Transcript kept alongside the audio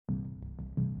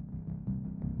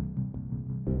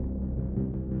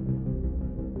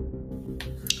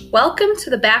Welcome to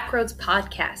the Backroads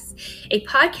Podcast, a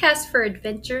podcast for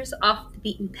adventures off the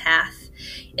beaten path.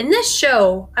 In this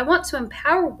show, I want to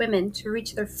empower women to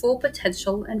reach their full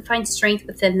potential and find strength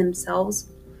within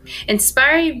themselves,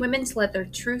 inspiring women to let their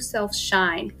true selves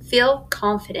shine, feel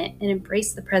confident, and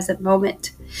embrace the present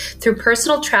moment. Through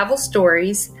personal travel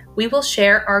stories, we will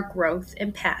share our growth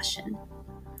and passion.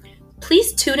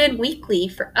 Please tune in weekly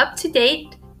for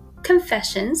up-to-date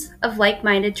confessions of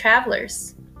like-minded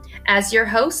travelers. As your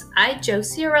host, I,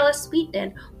 Josie Arella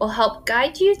Sweetman, will help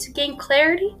guide you to gain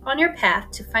clarity on your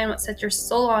path to find what sets your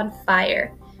soul on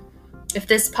fire. If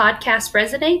this podcast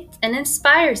resonates and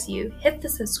inspires you, hit the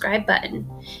subscribe button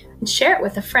and share it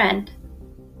with a friend.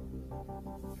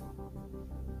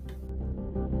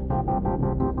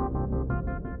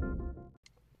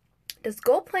 Does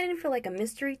goal planning feel like a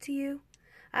mystery to you?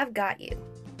 I've got you.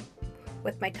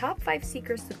 With my top 5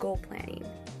 secrets to goal planning.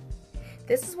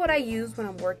 This is what I use when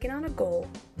I'm working on a goal.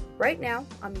 Right now,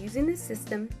 I'm using this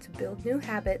system to build new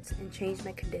habits and change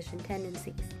my conditioned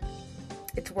tendencies.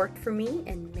 It's worked for me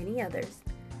and many others.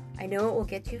 I know it will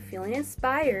get you feeling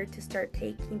inspired to start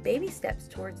taking baby steps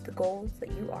towards the goals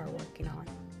that you are working on.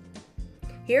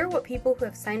 Here are what people who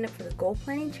have signed up for the Goal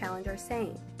Planning Challenge are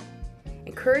saying.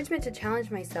 Encouragement to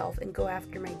challenge myself and go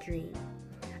after my dream.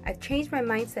 I've changed my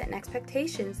mindset and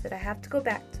expectations that I have to go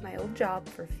back to my old job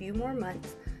for a few more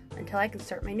months until I can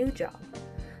start my new job.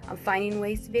 I'm finding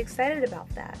ways to be excited about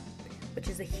that, which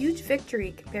is a huge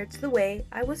victory compared to the way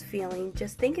I was feeling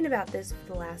just thinking about this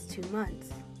for the last 2 months.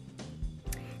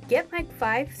 Get my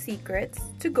 5 secrets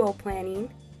to goal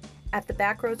planning at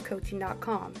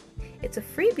thebackroadscoaching.com. It's a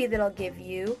freebie that I'll give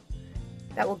you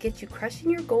that will get you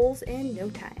crushing your goals in no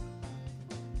time.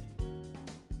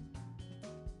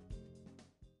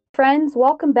 Friends,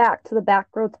 welcome back to the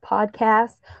Backroads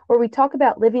Podcast, where we talk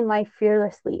about living life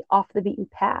fearlessly off the beaten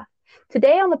path.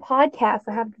 Today on the podcast,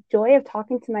 I have the joy of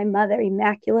talking to my mother,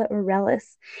 Immaculate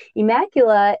Arelis.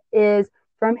 Immaculate is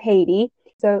from Haiti.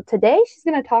 So today she's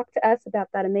going to talk to us about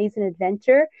that amazing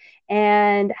adventure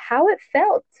and how it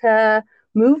felt to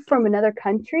move from another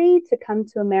country to come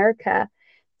to America.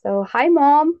 So hi,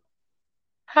 Mom.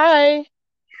 Hi.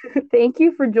 Thank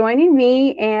you for joining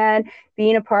me and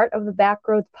being a part of the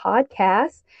Backroads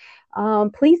Podcast.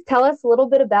 Please tell us a little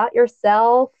bit about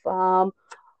yourself.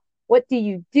 What do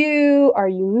you do? Are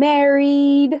you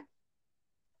married?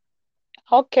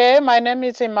 Okay, my name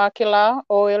is Immaculate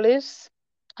Arelis.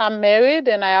 I'm married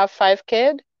and I have 5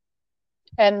 kids.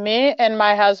 And me and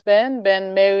my husband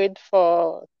been married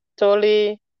for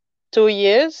 32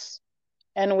 years,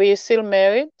 and we're still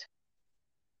married.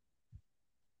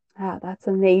 Ah, that's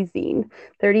amazing.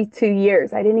 32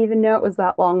 years. I didn't even know it was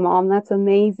that long, Mom. That's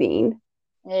amazing.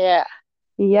 Yeah.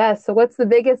 Yes. So what's the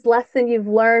biggest lesson you've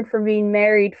learned from being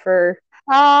married for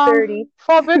 30?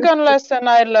 For biggest lesson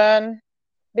I learned,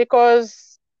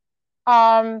 because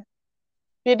the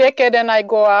decade and I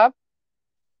go up,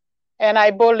 and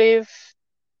I believe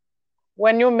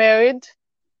when you're married,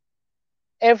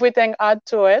 everything add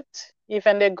to it,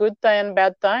 even the good time and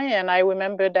bad time, and I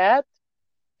remember that.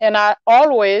 And I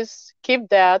always keep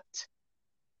that,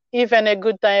 even a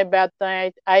good time, a bad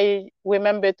time. I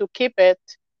remember to keep it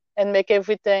and make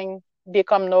everything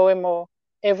become normal.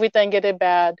 Everything get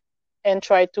bad and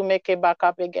try to make it back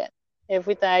up again.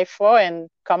 Every time I fall and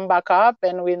come back up,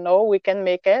 and we know we can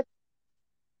make it.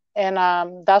 And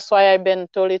that's why I've been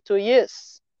 32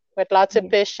 years with lots of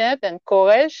patience and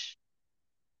courage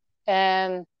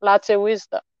and lots of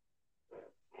wisdom.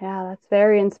 Yeah, that's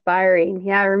very inspiring.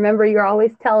 Yeah, I remember you're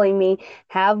always telling me,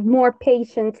 have more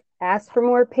patience, ask for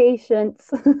more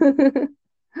patience.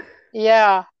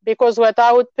 Yeah, because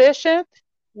without patience,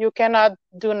 you cannot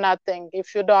do nothing.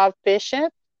 If you don't have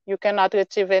patience, you cannot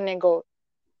achieve any goal.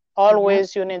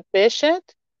 Always you need patience,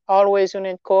 always you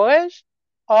need courage,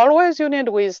 always you need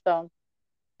wisdom,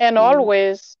 and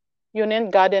always you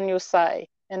need God on your side.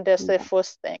 And that's the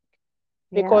first thing.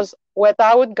 Because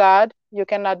without God, you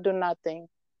cannot do nothing.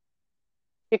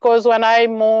 Because when I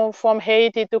moved from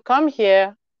Haiti to come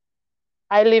here,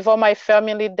 I leave all my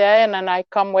family there, and then I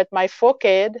come with my 4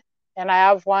 kids, and I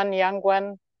have one young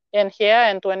one in here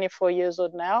and 24 years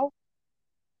old now.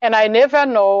 And I never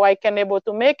know I can able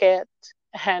to make it.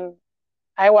 And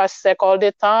I was sick all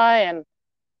the time, and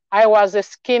I was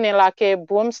skinny like a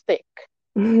broomstick.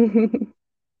 And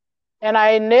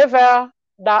I never,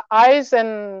 the eyes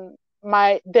and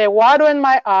the water in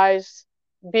my eyes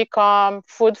become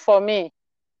food for me.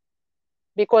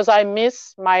 Because I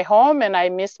miss my home and I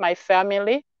miss my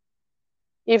family.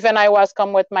 Even I was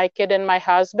come with my kid and my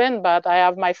husband, but I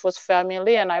have my first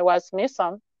family and I was miss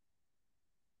them.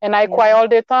 And I cry all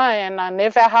the time and I'm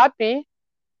never happy.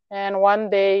 And one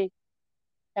day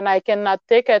and I cannot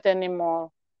take it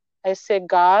anymore. I say,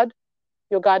 God,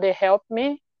 you gotta help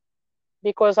me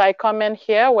because I come in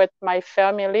here with my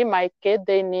family, my kid,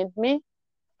 they need me.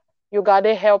 You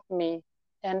gotta help me.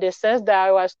 And the sense that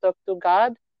I was talk to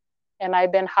God, and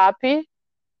I've been happy,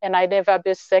 and I never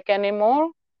be sick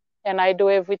anymore, and I do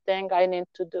everything I need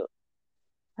to do.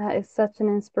 That is such an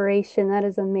inspiration. That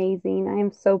is amazing. I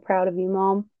am so proud of you,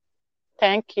 Mom.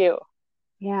 Thank you.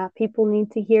 Yeah, people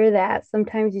need to hear that.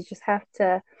 Sometimes you just have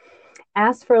to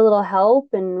ask for a little help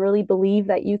and really believe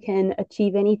that you can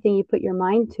achieve anything you put your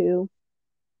mind to.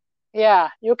 Yeah,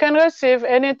 you can receive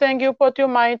anything you put your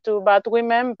mind to, but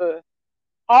remember,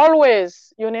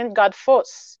 always you need God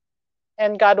first.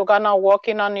 And God gonna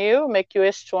working on you, make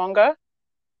you stronger.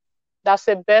 That's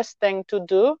the best thing to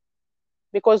do.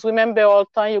 Because remember all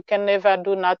the time you can never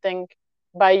do nothing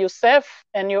by yourself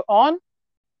and your own.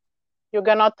 You're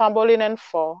gonna tumble in and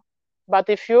fall. But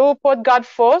if you put God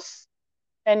first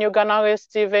and you're gonna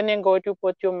receive any good, you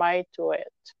put your mind to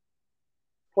it.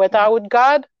 Without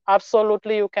God,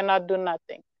 absolutely you cannot do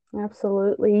nothing.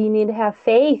 Absolutely. You need to have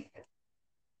faith.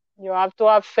 You have to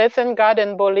have faith in God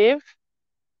and believe.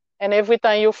 And every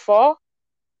time you fall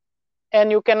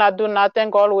and you cannot do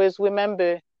nothing, always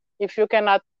remember, if you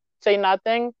cannot say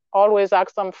nothing, always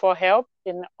ask them for help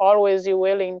and always you're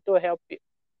willing to help you.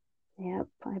 Yep,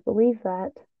 I believe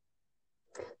that.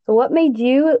 So, what made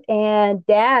you and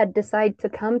Dad decide to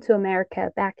come to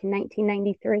America back in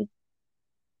 1993?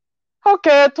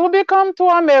 Okay, to become to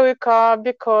America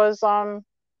because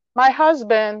my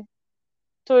husband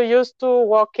too used to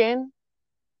working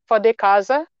for the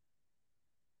casa,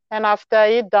 and after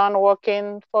he done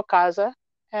working for casa,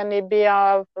 and he be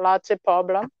have lots of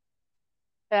problem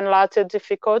and lots of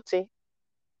difficulty.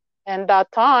 And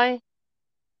that time,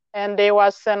 and they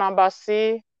was sent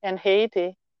embassy in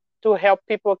Haiti to help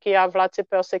people who have lots of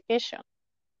persecution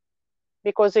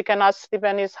because he cannot sleep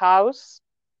in his house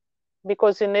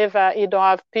because he don't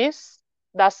have peace.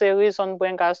 That's the reason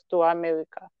bring us to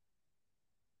America.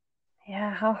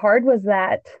 Yeah, how hard was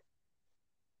that?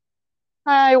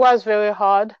 It was very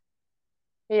hard.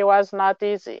 It was not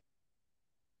easy.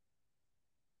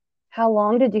 How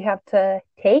long did you have to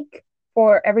take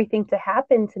for everything to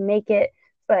happen to make it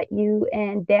so that you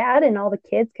and Dad and all the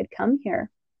kids could come here?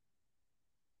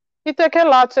 It take a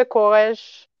lot of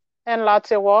courage and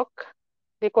lots of work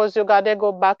because you gotta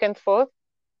go back and forth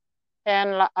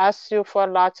and ask you for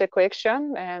lots of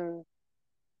question and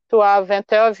to have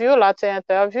lots of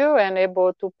interview and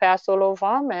able to pass all of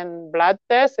them and blood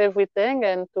test, everything,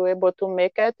 and to able to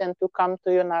make it and to come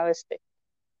to United States.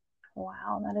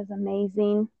 Wow, that is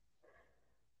amazing.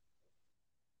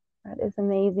 That is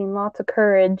amazing. Lots of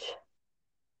courage.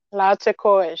 Lots of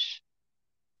courage.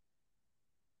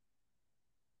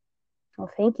 Well,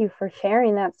 thank you for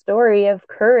sharing that story of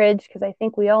courage because I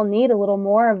think we all need a little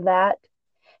more of that.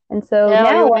 And so Yeah,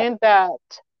 now, you need that.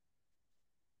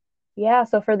 yeah,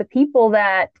 so for the people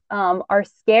that are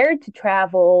scared to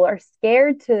travel, are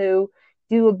scared to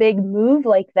do a big move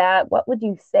like that, what would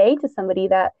you say to somebody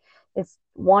that is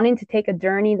wanting to take a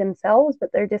journey themselves,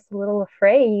 but they're just a little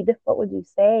afraid? What would you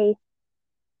say?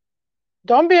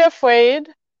 Don't be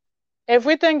afraid.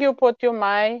 Everything you put your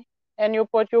mind and you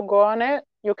put your go on it,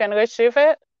 you can receive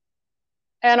it.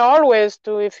 And always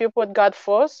too, if you put God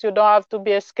first, you don't have to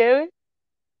be scared.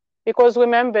 Because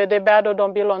remember, the battle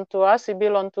don't belong to us, it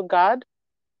belongs to God.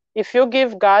 If you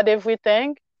give God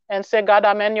everything and say, God,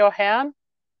 I'm in your hand,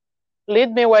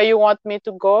 lead me where you want me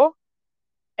to go,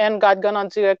 and God gonna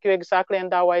direct you exactly in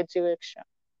that right direction.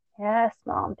 Yes,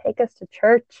 Mom, take us to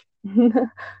church.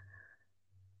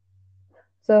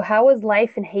 So, how was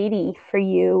life in Haiti for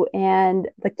you and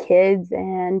the kids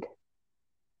and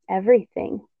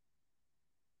everything?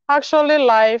 Actually,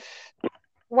 life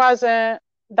wasn't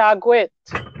that great.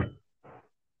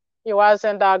 It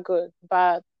wasn't that good,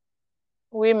 but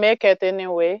we make it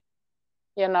anyway,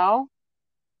 you know,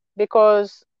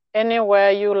 because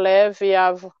anywhere you live, you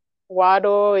have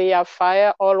water, you have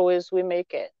fire, always we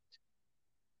make it.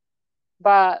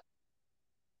 But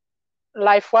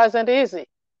life wasn't easy,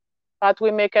 but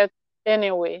we make it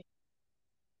anyway.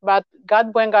 But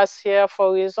God bring us here for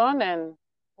a reason, and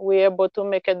we're able to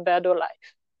make it better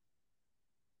life.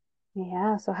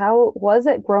 Yeah, so how was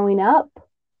it growing up?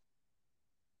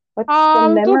 What's the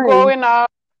Um, to memory? growing up,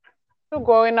 to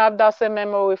growing up, that's a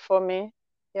memory for me,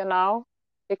 you know,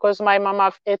 because my mom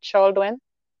have 8 children,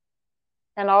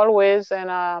 and always, and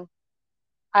I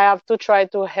have to try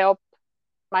to help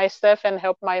myself and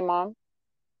help my mom,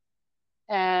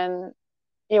 and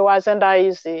it wasn't that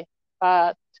easy,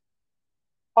 but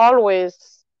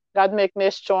always God make me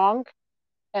strong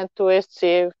and to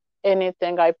achieve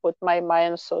anything I put my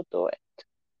mind so to it.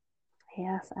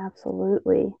 Yes,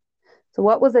 absolutely. So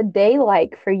what was a day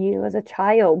like for you as a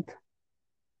child?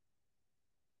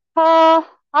 Uh,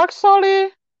 Actually,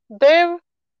 they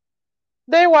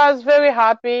they was very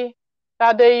happy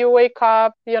that day you wake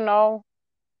up,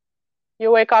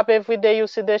 you wake up every day, you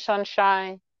see the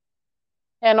sunshine,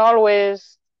 and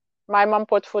always my mom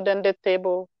put food on the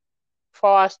table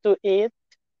for us to eat.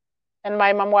 And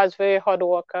my mom was very hard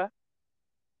worker,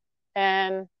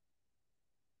 and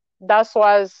that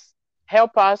was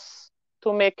help us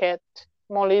to make it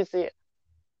more easier.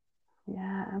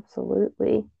 Yeah,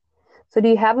 absolutely. So do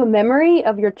you have a memory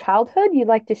of your childhood you'd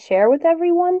like to share with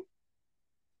everyone?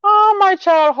 Oh, my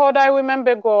childhood, I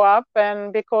remember grow up,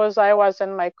 and because I was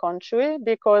in my country,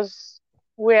 because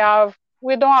we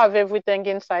don't have everything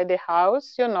inside the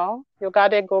house, you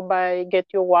gotta go by get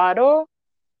your water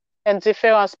in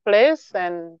different place,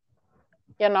 and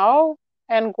you know,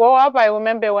 and grow up. I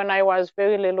remember when I was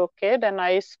very little kid, and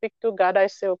I speak to God. I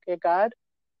say, okay, God,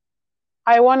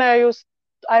 I wanna use,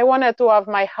 I wanted to have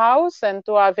my house and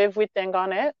to have everything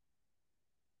on it,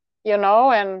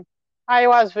 and I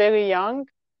was very young,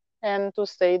 and to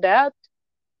say that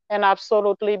and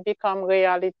absolutely become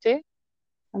reality.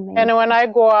 And when Amazing. I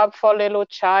grow up for little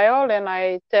child and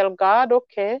I tell God,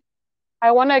 okay,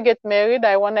 I want to get married.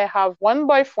 I want to have one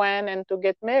boyfriend and to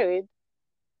get married.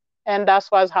 And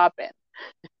that's what's happened.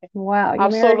 Wow, you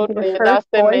married your Absolutely. first That's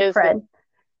boyfriend. amazing.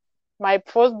 My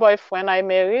first boyfriend I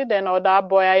married, and other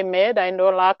boy I made, I know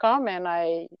like him and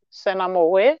I send him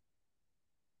away.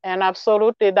 And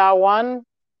absolutely that one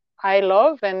I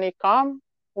love and he come.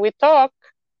 We talk,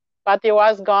 but he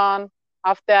was gone.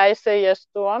 After I say yes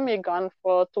to him, he gone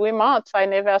for 3 months. I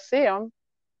never see him.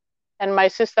 And my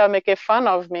sister make a fun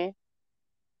of me.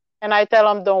 And I tell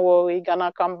him, don't worry, he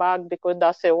gonna come back because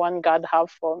that's the one God have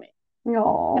for me.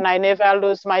 And No. I never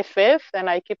lose my faith and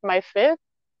I keep my faith.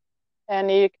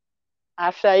 And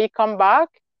after he come back,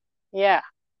 yeah.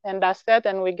 And that's it,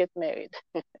 and we get married.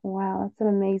 Wow, that's an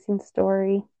amazing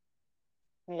story.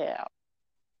 Yeah.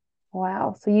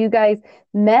 Wow. So you guys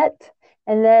met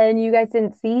and then you guys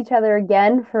didn't see each other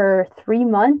again for 3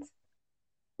 months?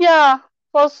 Yeah.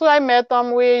 First I met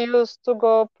him, we used to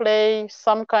go play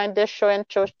some kind of show in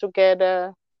church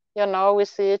together. We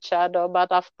see each other.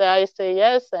 But after I say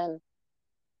yes, and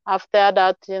after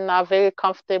that, very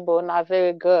comfortable, not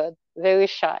very good, very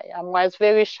shy. I was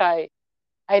very shy.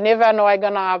 I never know I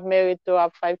gonna have married to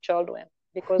have 5 children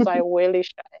because I really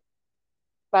shy.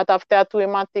 But after 3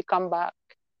 months, he come back.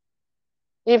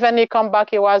 Even he come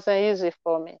back, it wasn't easy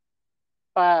for me.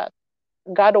 But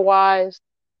God wise,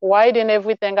 widen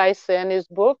everything I say in His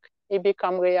book, it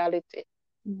become reality.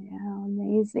 Yeah,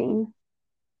 amazing.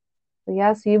 So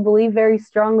yeah, so you believe very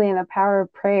strongly in the power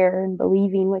of prayer and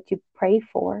believing what you pray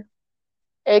for.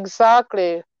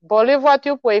 Exactly. Believe what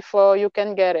you pray for, you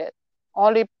can get it.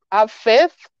 Only have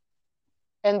faith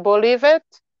and believe it,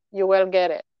 you will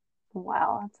get it.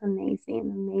 Wow, that's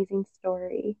amazing. Amazing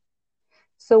story.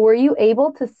 So were you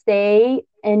able to stay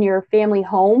in your family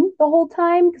home the whole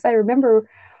time? Because I remember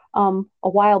a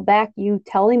while back you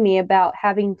telling me about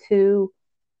having to,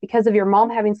 because of your mom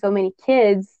having so many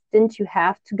kids, didn't you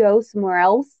have to go somewhere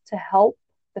else to help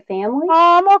the family?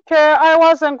 Okay. I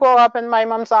wasn't grow up in my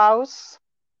mom's house,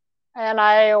 and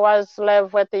I was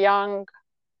live with a young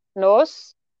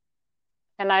nurse,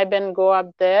 and I been go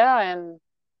up there, and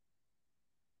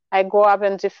I go up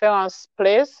in different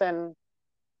place, and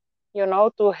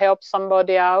to help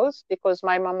somebody else because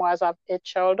my mom was have 8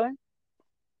 children,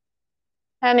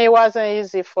 and it wasn't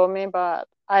easy for me, but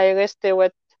I rested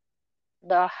with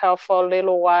her for a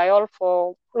little while,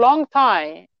 for long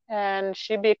time, and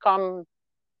she become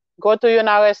go to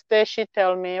university. She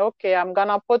tell me, okay, I'm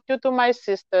gonna put you to my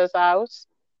sister's house,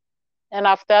 and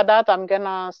after that, I'm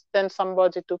gonna send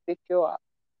somebody to pick you up.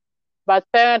 But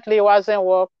apparently, it wasn't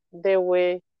work the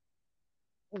way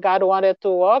God wanted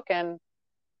to work, and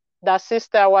that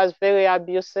sister was very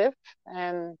abusive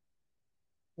and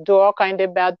do all kind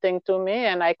of bad thing to me.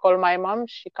 And I call my mom,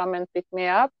 she come and pick me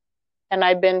up, and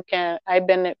I been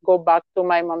go back to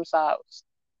my mom's house.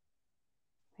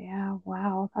 Yeah,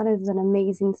 wow, that is an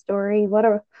amazing story. What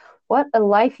a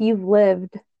life you've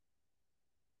lived.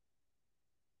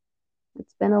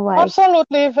 It's been a life.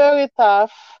 Absolutely, very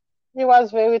tough. It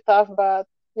was very tough, but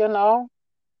you know,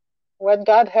 with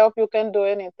God help, you can do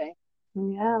anything.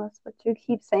 Yeah, that's what you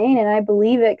keep saying, and I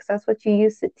believe it because that's what you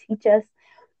used to teach us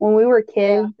when we were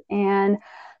Yeah, kids. And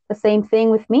the same thing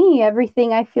with me.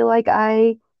 Everything I feel like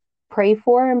I pray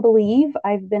for and believe,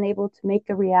 I've been able to make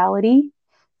a reality.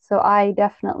 So I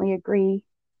definitely agree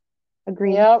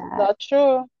with yep, that. that's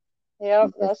true. Yep,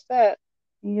 You just that's it.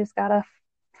 you just gotta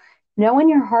know in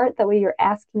your heart that what you're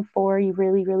asking for, you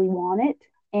really, really want it.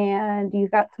 And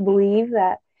you've got to believe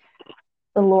that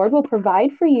the Lord will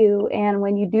provide for you. And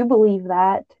when you do believe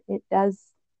that, it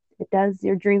does,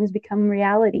 your dreams become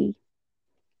reality.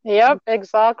 Yep,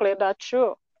 exactly. That's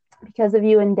true. Because of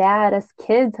you and dad, as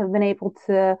kids, have been able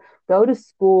to go to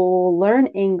school, learn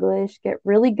English, get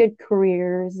really good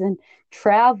careers, and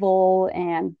travel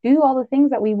and do all the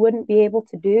things that we wouldn't be able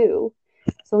to do.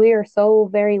 So we are so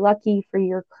very lucky for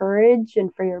your courage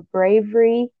and for your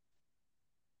bravery.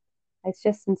 It's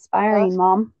just inspiring, That's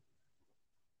Mom.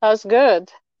 that's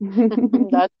good. Yeah,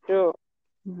 That's true.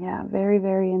 very,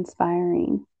 very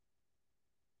inspiring.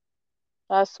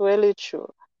 That's really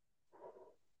true.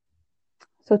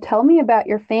 So tell me about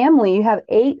your family. You have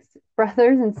 8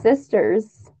 brothers and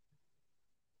sisters.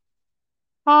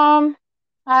 Um,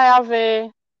 I have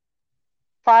a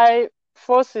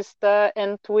four sister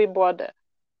and 3 brother,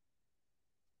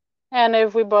 and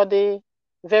everybody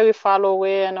very far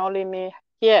away, and only me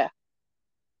here.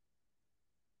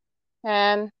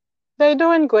 And they're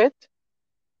doing great.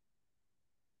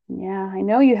 Yeah, I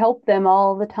know you help them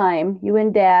all the time. You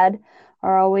and Dad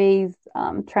are always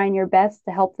trying your best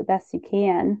to help the best you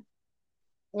can.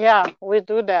 Yeah, we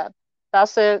do that.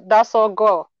 That's our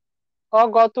goal. Our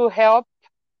goal to help,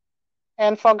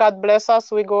 and for God bless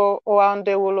us, we go around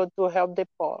the world to help the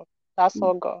poor. That's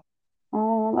our goal.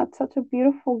 Oh, that's such a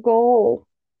beautiful goal.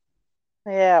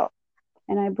 Yeah,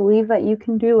 And I believe that you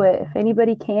can do it. If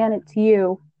anybody can, it's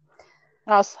you.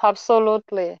 that's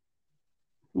absolutely.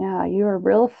 Yeah, you're a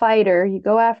real fighter. You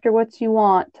go after what you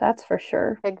want, that's for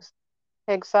sure. Ex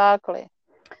exactly.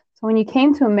 So when you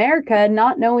came to America,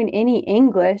 not knowing any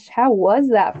English, how was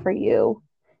that for you?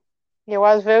 It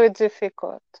was very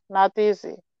difficult, not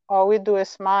easy. All we do is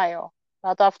smile.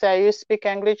 But after you speak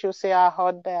English, you see how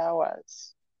hard that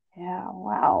was. Yeah,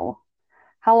 wow.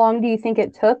 How long do you think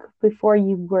it took before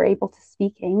you were able to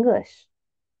speak English?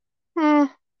 Hmm,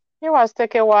 it was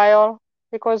take a while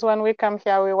because when we come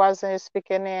here, we wasn't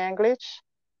speaking English.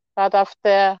 But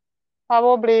after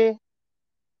probably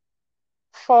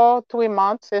 4, 3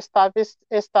 months, I started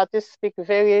to speak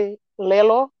very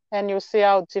little, and you see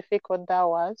how difficult that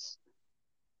was.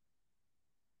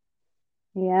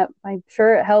 Yep, I'm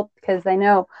sure it helped because I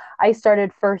know I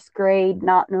started first grade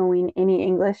not knowing any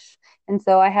English. And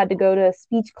so I had to go to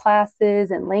speech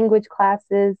classes and language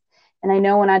classes. And I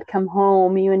know when I'd come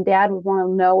home, you and dad would want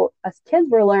to know what us kids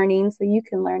were learning so you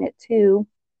can learn it too.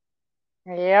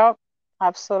 Yep,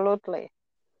 absolutely.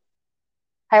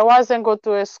 I wasn't go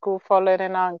to a school for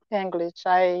learning English.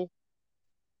 I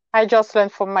just learn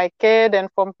from my kid and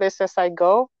from places I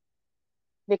go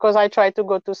because I try to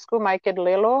go to school, my kid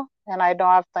little, and I don't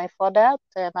have time for that.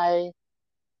 And I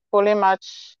pretty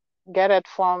much get it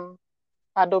from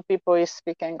other people who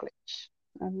speak English.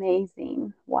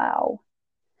 Amazing. Wow.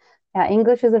 Yeah,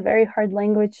 English is a very hard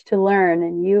language to learn,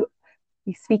 and you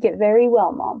speak it very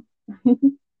well, Mom.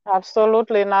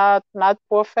 Absolutely not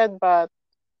perfect, but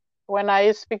when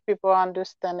I speak, people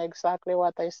understand exactly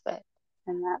what I say.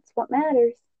 And that's what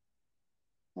matters.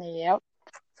 Yep.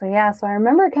 So yeah, so I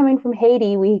remember coming from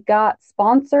Haiti, we got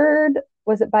sponsored.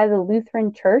 Was it by the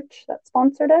Lutheran Church that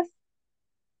sponsored us?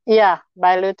 Yeah,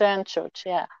 by Lutheran Church.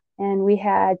 Yeah. And we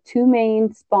had 2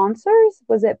 main sponsors.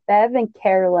 Was it Bev and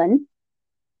Carolyn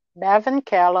Bevan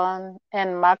Callan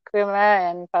and Mark Kramer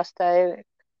and Pastor Eric.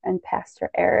 and Pastor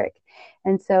Eric?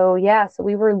 And so yeah, so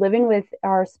we were living with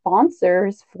our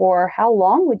sponsors for how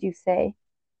long would you say?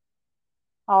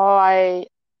 Oh,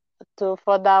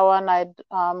 for that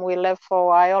one, we left for a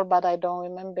while, but I don't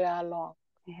remember how long.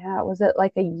 Yeah, was it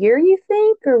like a year you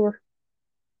think or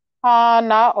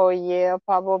Not a year,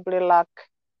 probably like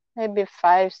maybe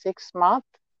 5, 6 months,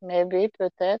 maybe to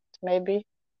that, maybe.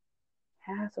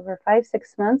 yeah, so for 5,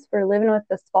 6 months we're living with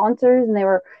the sponsors and they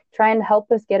were trying to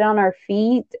help us get on our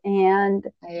feet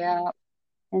Yeah.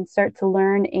 and start to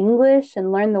learn English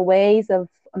and learn the ways of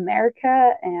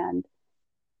America and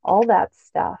all that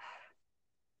stuff.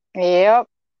 Yep.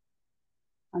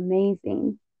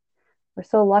 Amazing. We're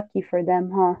so lucky for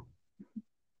them, huh?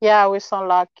 Yeah, we're so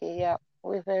lucky. Yeah,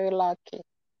 we're very lucky,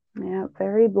 Yeah,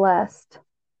 very blessed.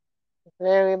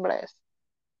 very blessed.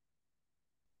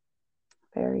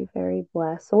 Very, very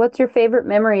blessed. So, what's your favorite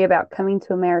memory about coming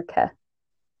to America?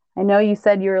 I know you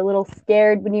said you were a little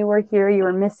scared when you were here, you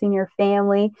were missing your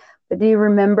family, but do you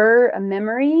remember a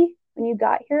memory when you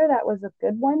got here that was a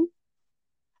good one?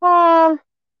 Um,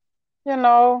 you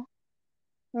know,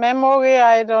 memory,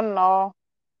 I don't know.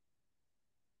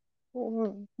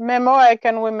 Memory, I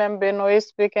can remember, we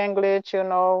speak English,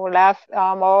 laugh,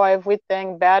 or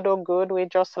everything, bad or good, we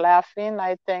just laughing.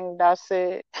 I think that's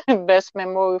the best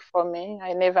memory for me.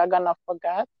 I never gonna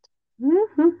forget.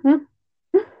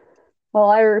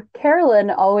 Well, Carolyn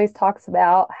always talks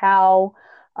about how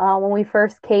when we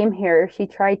first came here, she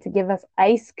tried to give us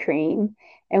ice cream,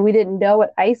 and we didn't know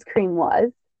what ice cream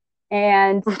was.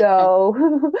 And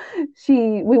so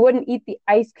we wouldn't eat the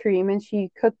ice cream, and she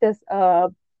cooked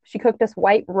us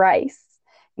white rice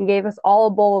and gave us all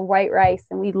a bowl of white rice,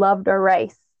 and we loved our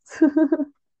rice.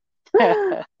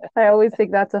 I always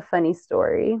think that's a funny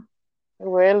story.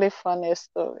 Really funny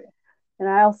story. And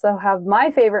I also have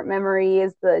my favorite memory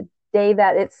is the day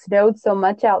that it snowed so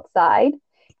much outside,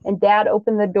 and Dad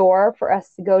opened the door for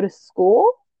us to go to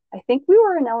school. I think we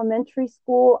were in elementary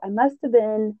school. I must have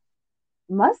been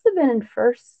in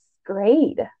first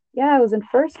grade. Yeah, I was in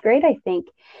first grade, I think.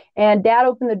 And Dad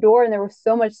opened the door, and there was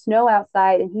so much snow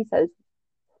outside, and he says,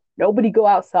 "Nobody go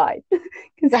outside,"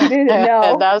 because he didn't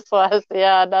know.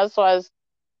 That was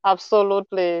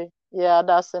absolutely, yeah,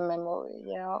 that's a memory.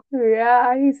 Yeah.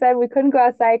 Yeah, he said we couldn't go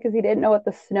outside because he didn't know what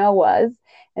the snow was.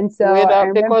 And so I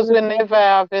Because remember, we never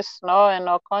have a snow in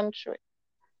our country.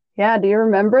 yeah, do you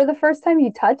remember the first time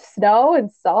you touched snow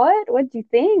and saw it? What did you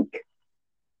think?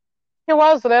 He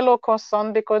was a little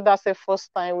concerned because that's the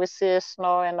first time we see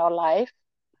snow in our life.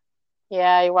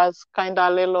 Yeah, it was kind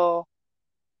of little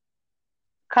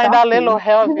Shocking.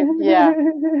 heavy. Yeah,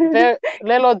 very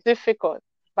little difficult.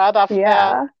 But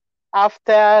Yeah,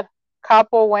 after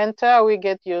couple winter, we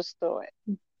get used to it.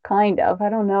 kind of. I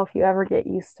don't know if you ever get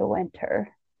used to winter.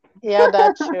 Yeah,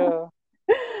 that's true.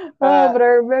 Oh, But but I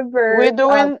remember,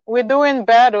 we're doing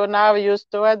better now.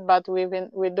 Used to it, but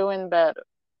we're doing better.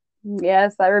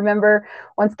 yes, I remember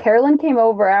once Carolyn came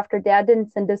over after Dad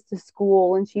didn't send us to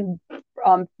school, and she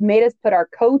made us put our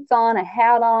coats on, a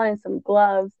hat on, and some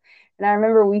gloves. And I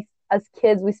remember as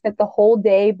kids, we spent the whole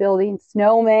day building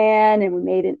snowman, and we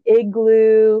made an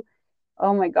igloo.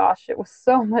 Oh my gosh, it was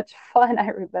so much fun. I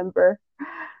remember.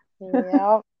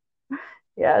 Yeah,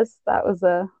 Yes, that was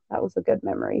a good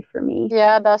memory for me.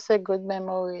 yeah, that's a good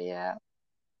memory. Yeah.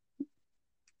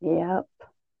 Yep.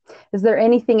 Is there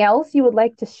anything else you would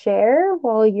like to share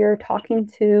while you're talking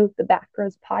to the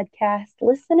Backroads podcast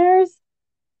listeners?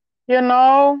 You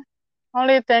know,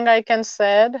 only thing I can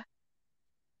said,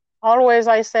 always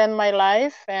I say in my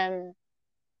life, and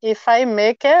if I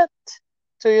make it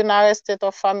to United States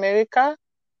of America,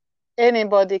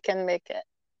 anybody can make it.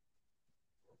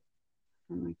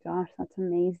 Oh my gosh, that's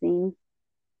amazing.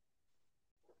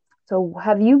 So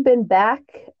have you been back?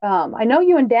 I know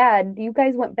you and Dad, you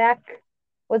guys went back,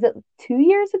 was it 2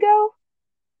 years ago?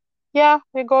 Yeah,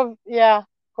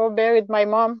 go buried my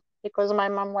mom because my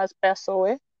mom was passed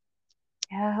away.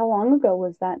 Yeah, how long ago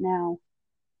was that now?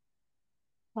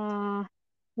 Mm,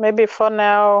 maybe for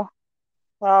now,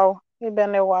 wow, it's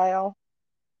been a while.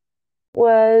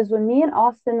 Was when me and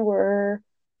Austin were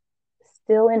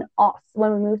still in Austin,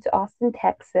 when we moved to Austin,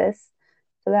 Texas.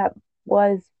 So that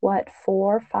was what,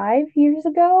 4 or 5 years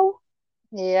ago?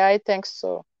 Yeah, I think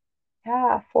so.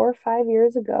 Yeah, 4 or 5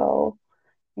 years ago.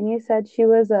 And you said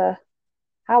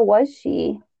how was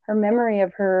she? Her memory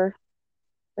of her,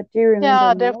 what do you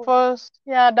remember most?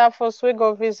 That first we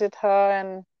go visit her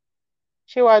and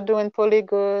she was doing pretty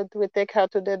good. We take her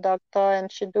to the doctor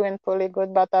and she doing pretty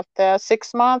good. But after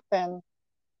 6 months, and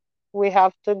we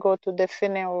have to go to the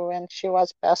funeral and she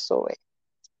was passed away.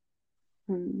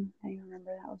 I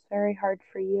remember that was very hard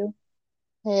for you.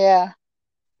 Yeah,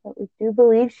 But we do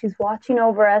believe she's watching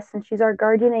over us and she's our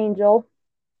guardian angel.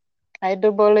 I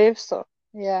do believe so.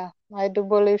 Yeah, I do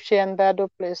believe she in better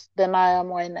place than I am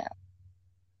right now.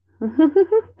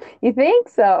 You think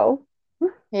so?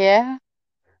 Yeah,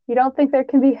 You don't think there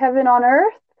can be heaven on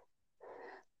earth?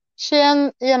 she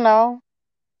in,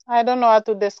 I don't know how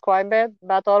to describe it,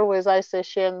 but always I say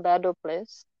she in better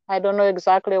place. I don't know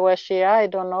exactly where she are. I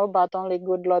don't know, but only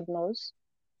good Lord knows.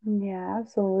 Yeah,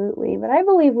 absolutely. But I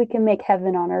believe we can make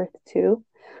heaven on earth too.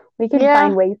 We can Yeah,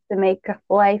 find ways to make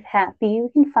life happy. We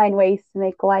can find ways to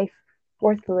make life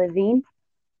worth living.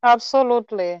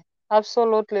 absolutely.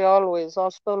 Absolutely, always.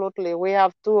 Absolutely. We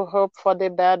have to hope for the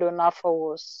better, not for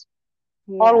worse.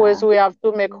 Always Yeah, we have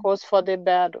to make hopes for the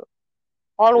better.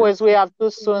 Always we have to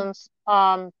absolutely. soon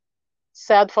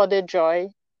sad for the joy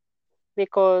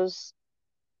because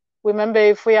remember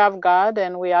if we have God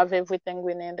and we have everything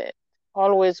we needed.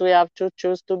 Always we have to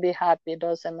choose to be happy,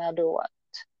 doesn't matter what.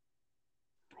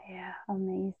 Yeah,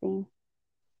 amazing.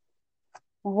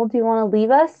 Well, do you want to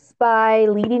leave us by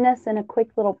leading us in a quick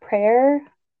little prayer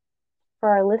for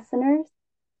our listeners?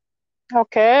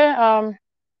 Okay,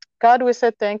 God, we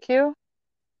say thank you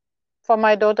for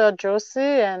my daughter Josie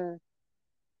and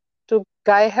to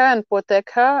guide her and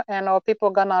protect her and our people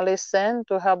gonna listen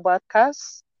to her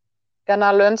broadcast.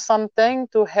 gonna learn something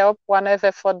to help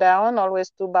whenever fall down,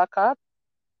 always to back up.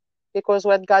 Because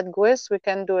with God's grace, we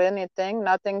can do anything,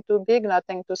 nothing too big,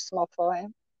 nothing too small for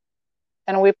him.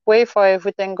 And we pray for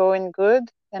everything going good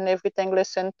and everything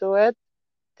listen to it.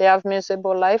 They have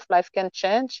miserable life can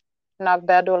change, and have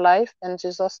better life. In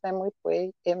Jesus' name we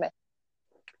pray. Amen.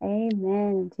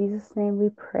 Amen. In Jesus' name we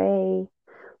pray.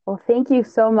 Well, thank you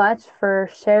so much for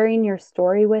sharing your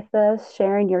story with us,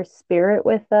 sharing your spirit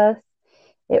with us.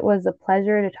 It was a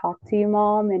pleasure to talk to you,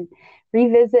 Mom, and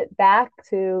revisit back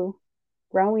to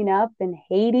growing up in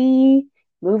Haiti,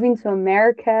 moving to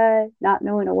America, not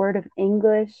knowing a word of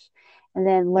English, and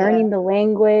then learning the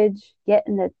language,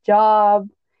 getting a job,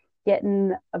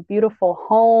 getting a beautiful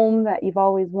home that you've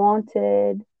always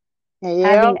wanted,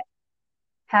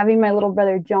 having my little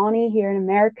brother Johnny here in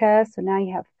America. So now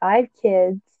you have 5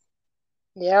 kids.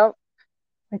 Yep.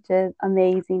 Which is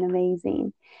amazing,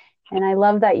 amazing. And I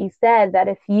love that you said that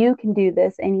if you can do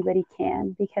this, anybody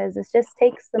can, because it just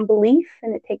takes some belief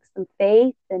and it takes some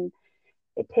faith and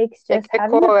it takes just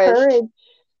having the courage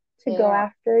to go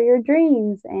after your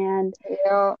dreams and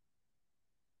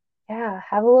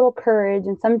have a little courage.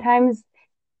 And sometimes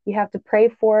you have to pray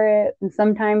for it. And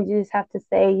sometimes you just have to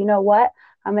say, you know what?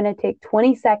 I'm going to take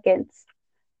 20 seconds.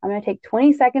 I'm going to take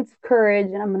 20 seconds of courage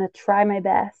and I'm going to try my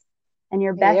best. And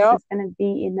your best is going to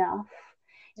be enough.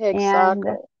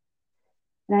 Exactly.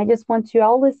 And I just want you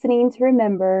all listening to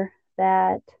remember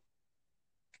that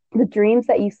the dreams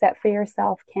that you set for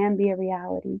yourself can be a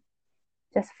reality.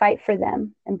 Just fight for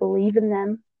them and believe in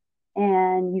them.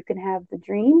 And you can have the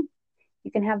dream.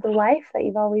 You can have the life that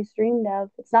you've always dreamed of.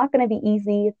 It's not going to be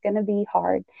easy. It's going to be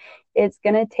hard. It's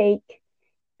going to take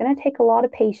a lot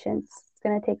of patience. It's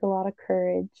going to take a lot of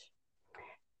courage.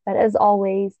 But as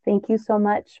always, thank you so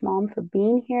much, Mom, for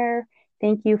being here.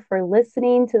 Thank you for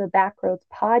listening to the Backroads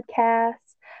podcast.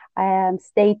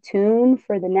 Stay tuned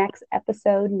for the next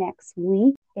episode next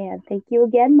week. And thank you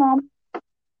again, Mom.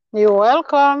 You're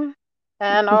welcome.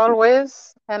 And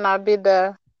always, and I'll be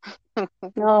there.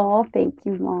 Oh, thank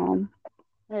you, Mom.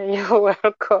 You're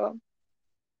welcome.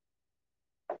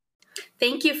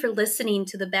 Thank you for listening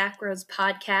to the Backroads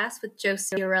podcast with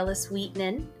Josie Aurelis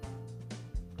Wheatman.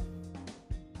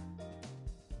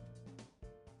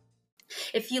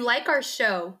 If you like our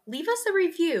show, leave us a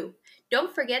review.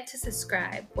 Don't forget to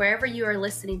subscribe wherever you are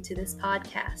listening to this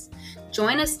podcast.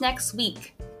 Join us next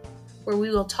week, where we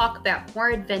will talk about more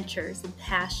adventures and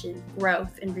passion,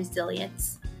 growth, and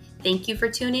resilience. Thank you for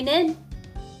tuning in.